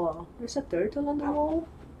the wall. There's a turtle on the wall?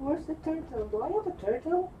 Where's the turtle? Do I have a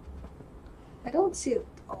turtle? I don't see it.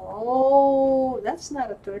 Oh, that's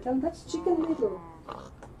not a turtle. That's Chicken Little.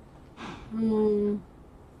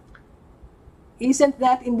 Isn't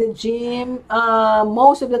that in the gym?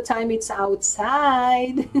 Most of the time it's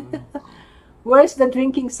outside. Where's the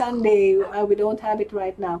drinking Sunday? We don't have it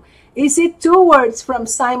right now. Is it 2 words from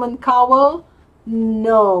Simon Cowell?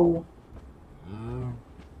 No.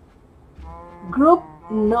 Group?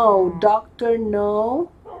 No. Doctor?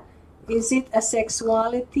 No. Is it a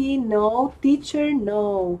sexuality? No. Teacher?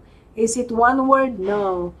 No. Is it 1 word?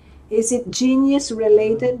 No. Is it genius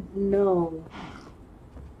related? No.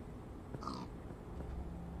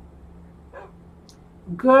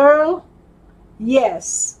 Girl?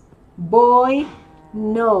 Yes. Boy?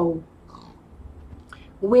 No.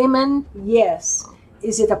 Women? Yes.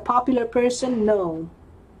 Is it a popular person? No.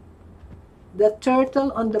 The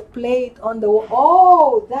turtle on the plate on the wall.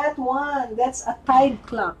 Oh, that one. That's a tide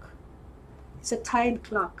clock. It's a tide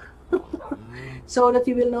clock. So that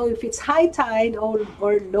you will know if it's high tide or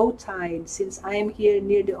low tide, since I am here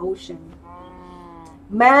near the ocean.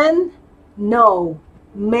 Man? No.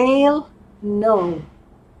 Male? No.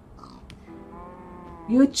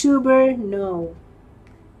 YouTuber, no.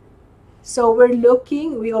 So we're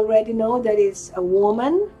looking, we already know that it's a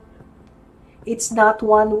woman. It's not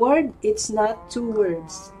one word, it's not two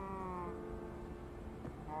words.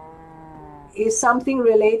 Is something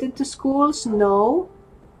related to schools? No.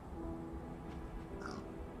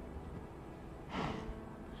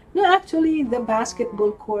 No, actually, the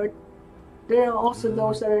basketball court, there are also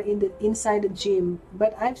those that are inside the gym,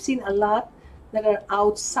 but I've seen a lot that are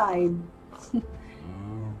outside.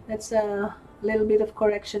 That's a little bit of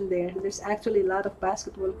correction there. There's actually a lot of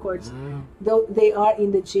basketball courts, though they are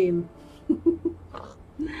in the gym.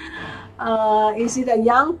 Is it a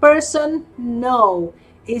young person? No.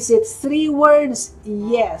 Is it three words?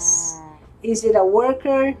 Yes. Is it a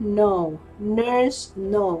worker? No. Nurse?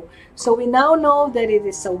 No. So we now know that it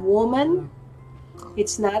is a woman.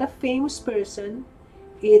 It's not a famous person.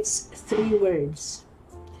 It's three words.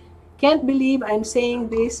 Can't believe I'm saying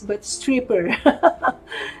this, but stripper.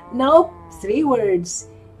 No, three words.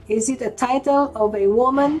 Is it a title of a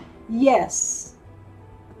woman? Yes.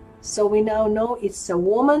 So we now know it's a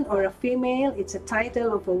woman or a female. It's a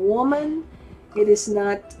title of a woman. It is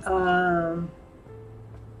not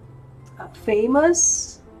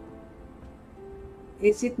famous.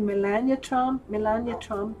 Is it Melania Trump? Melania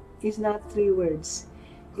Trump is not three words.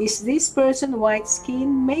 Is this person white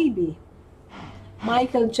skin? Maybe.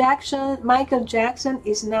 Michael Jackson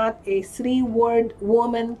is not a three-word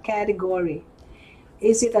woman category.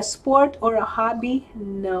 Is it a sport or a hobby?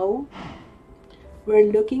 No.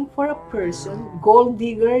 We're looking for a person. Gold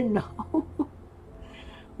digger? No.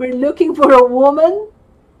 We're looking for a woman.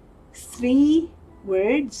 Three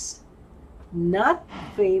words. Not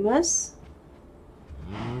famous.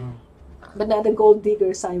 But not a gold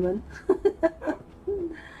digger, Simon.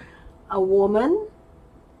 A woman.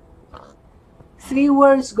 Three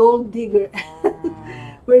words, gold digger.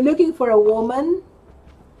 We're looking for a woman.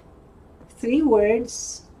 Three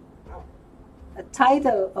words. A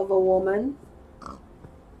title of a woman.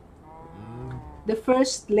 The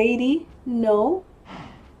first lady? No.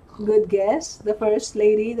 Good guess. The first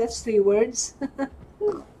lady, that's three words.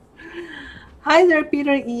 Hi there,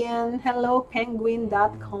 Peter Ian. Hello,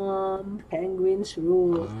 penguin.com. Penguins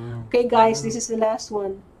rule. Okay, guys, this is the last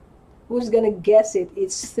one. Who's gonna guess it?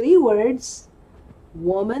 It's three words.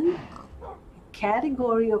 Woman.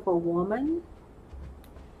 Category of a woman.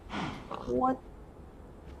 What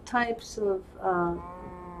types of...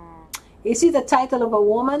 is it a title of a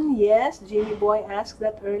woman? Yes, Jimmy Boy asked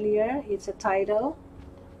that earlier. It's a title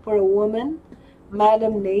for a woman.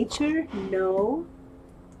 Madam Nature? No.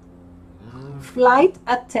 Flight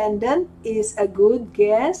attendant is a good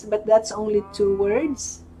guess, but that's only two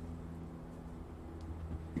words.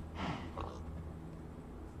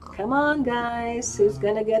 Come on, guys. Who's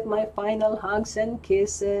gonna get my final hugs and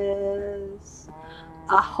kisses?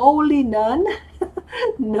 A holy nun?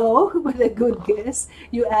 No, but a good guess.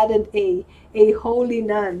 You added a holy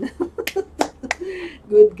nun.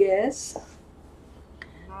 Good guess.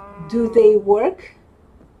 Do they work?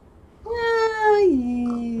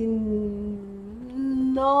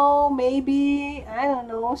 No, maybe. I don't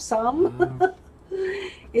know. Some.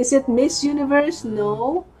 Is it Miss Universe?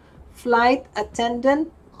 No. Flight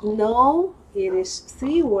attendant? No. It is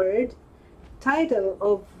three word. Title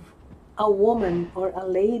of a woman or a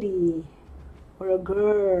lady or a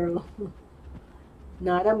girl.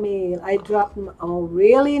 Not a male. I dropped. Oh,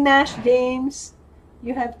 really, Nash James?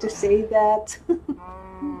 You have to say that.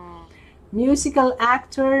 Musical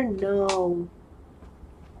actor? No.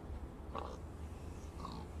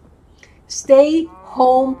 Stay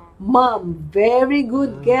home mom. Very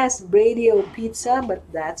good guess, Bradio Pizza, but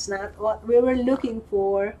that's not what we were looking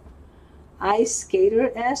for. Ice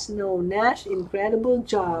skater S? No. Nash, incredible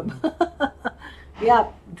job. Yeah,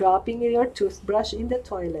 dropping your toothbrush in the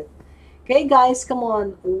toilet. Okay, guys, come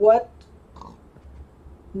on. What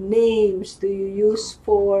names do you use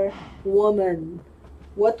for woman?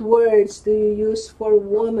 What words do you use for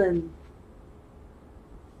woman?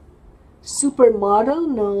 Supermodel?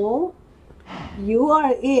 No. You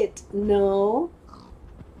are it? No.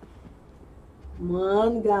 Come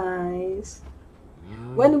on, guys.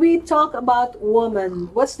 When we talk about woman,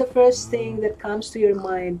 what's the first thing that comes to your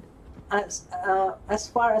mind as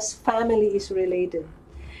far as family is related?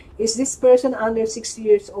 Is this person under 60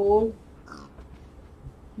 years old?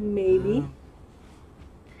 Maybe.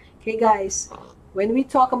 Okay, guys. When we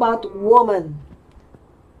talk about woman,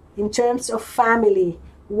 in terms of family,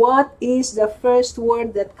 what is the first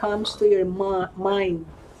word that comes to your mind?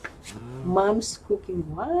 Mom's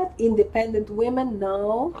cooking. What? Independent women?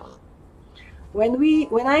 No.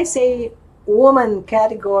 When I say woman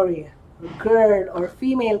category, girl or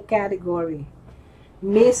female category,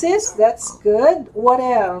 Mrs., that's good. What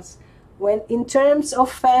else? When in terms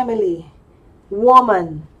of family,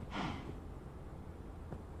 woman,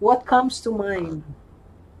 what comes to mind?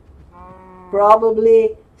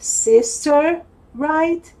 Probably sister,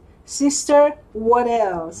 right? Sister, what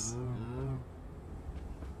else?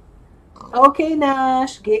 Okay,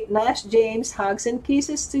 Nash, James, hugs and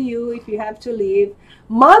kisses to you if you have to leave.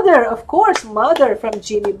 Mother, of course, mother from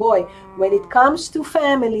Jimmy Boy. When it comes to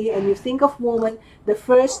family and you think of woman, the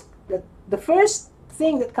first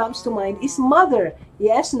thing that comes to mind is mother.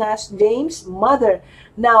 Yes, Nash, James, mother.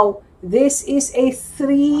 Now, this is a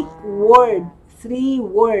three word.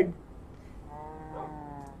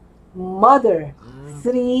 Mother.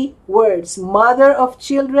 3 words. Mother of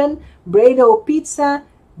children, Bredo Pizza.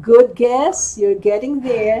 Good guess. You're getting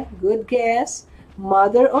there. Good guess.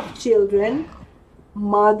 Mother of children.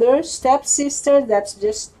 Mother, stepsister. That's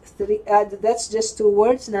just 3. That's just 2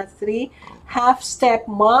 words, not 3. Half step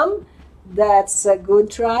mom. That's a good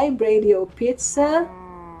try. Bredo Pizza.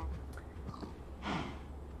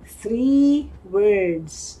 3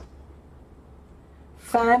 words.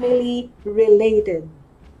 Family related.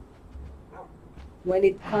 When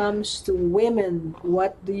it comes to women,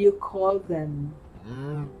 what do you call them?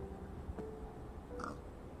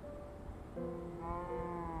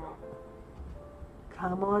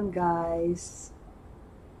 Come on, guys.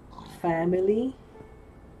 Family,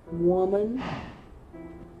 woman,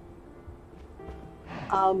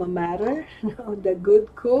 alma mater, no, the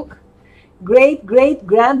good cook,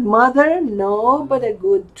 great-great-grandmother, no, but a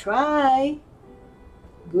good try.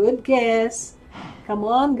 Good guess. Come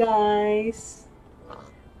on, guys.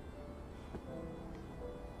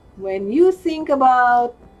 When you think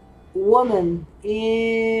about woman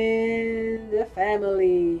in the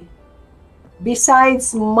family,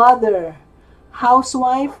 besides mother,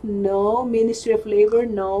 housewife, no. Ministry of Labor,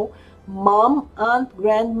 no. Mom, aunt,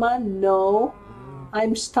 grandma, no.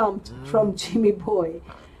 I'm stumped from Jimmy Boy.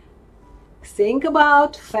 Think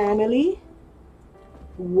about family,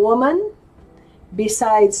 woman,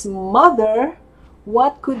 besides mother,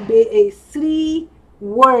 what could be a 3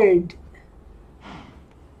 word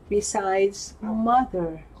besides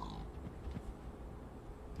mother?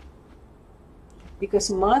 Because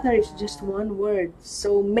mother is just 1 word.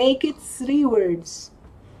 So make it 3 words.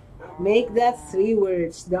 Make that 3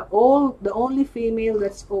 words. The only female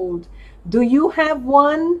that's old. Do you have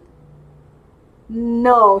one?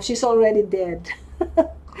 No, she's already dead.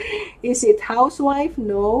 Is it housewife?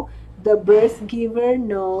 No. The birth giver?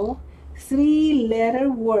 No.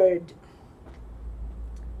 3-letter word.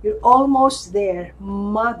 You're almost there.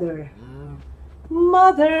 Mother.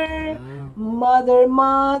 Mother. Mother,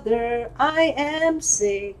 mother, I am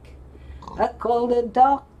sick. I call the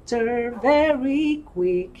doctor very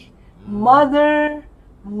quick. Mother,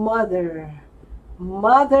 mother,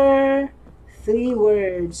 mother. 3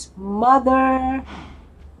 words. Mother.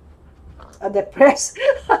 A depressed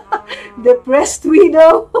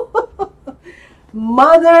widow.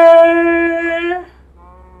 Mother.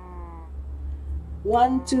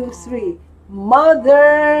 1, 2, 3.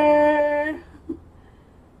 Mother.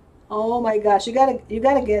 Oh my gosh, you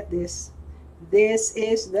gotta get this. This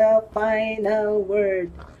is the final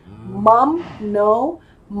word. Mom, no.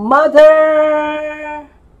 Mother.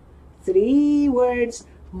 3 words.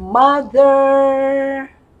 Mother.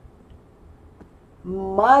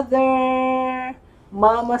 Mother.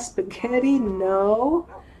 Mama spaghetti, no.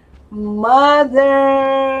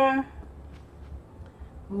 Mother.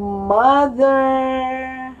 Mother.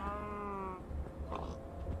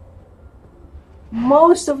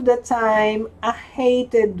 Most of the time, a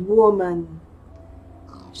hated woman.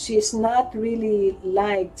 She's not really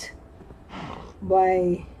liked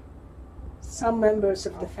by some members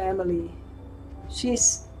of the family.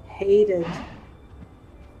 She's hated.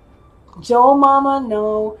 Joe Mama,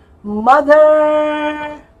 no.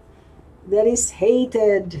 Mother, that is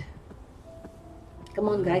hated. Come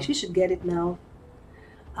on, guys, you should get it now.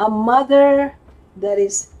 A mother that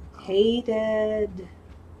is hated.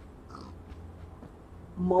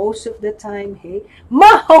 Most of the time, hey.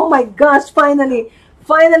 Oh my gosh, finally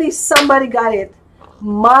somebody got it.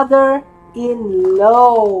 Mother-in-law.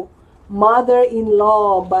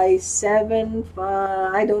 Mother-in-law by 7.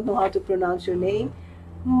 I don't know how to pronounce your name.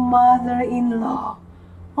 Mother-in-law.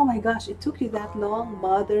 Oh my gosh, it took you that long.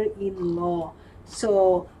 Mother-in-law.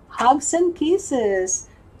 So, hugs and kisses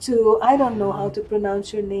to, I don't know how to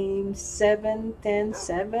pronounce your name. 7, 10,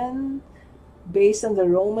 7. Based on the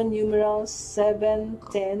Roman numerals 7,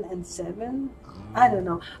 10, and 7. I don't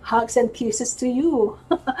know. Hugs and kisses to you.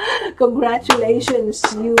 Congratulations.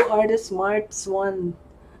 You are the smartest one.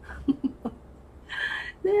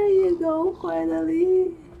 There you go,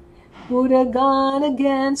 finally. Put a gun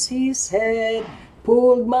against his head.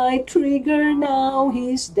 Pulled my trigger, now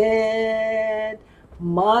he's dead.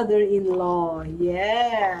 Mother-in-law.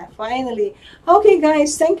 Yeah, finally. Okay,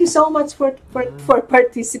 guys, thank you so much for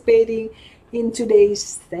participating in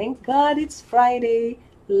today's Thank God It's Friday.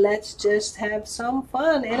 Let's just have some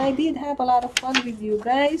fun. And I did have a lot of fun with you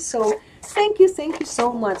guys. So thank you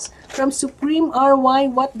so much. From Supreme RY,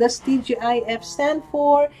 what does TGIF stand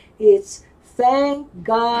for? It's Thank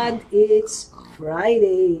God It's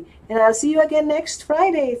Friday. And I'll see you again next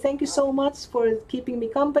Friday. Thank you so much for keeping me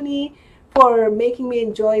company, for making me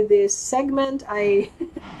enjoy this segment. I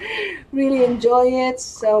really enjoy it.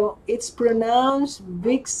 So it's pronounced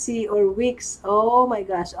Vixie or Wix. Oh my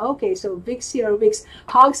gosh. Okay, so Vixie or Wix.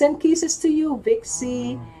 Hugs and kisses to you,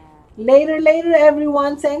 Vixie. Later,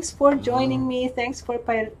 everyone. Thanks for joining me. Thanks for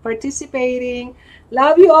participating.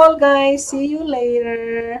 Love you all, guys. See you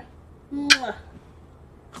later. Mwah.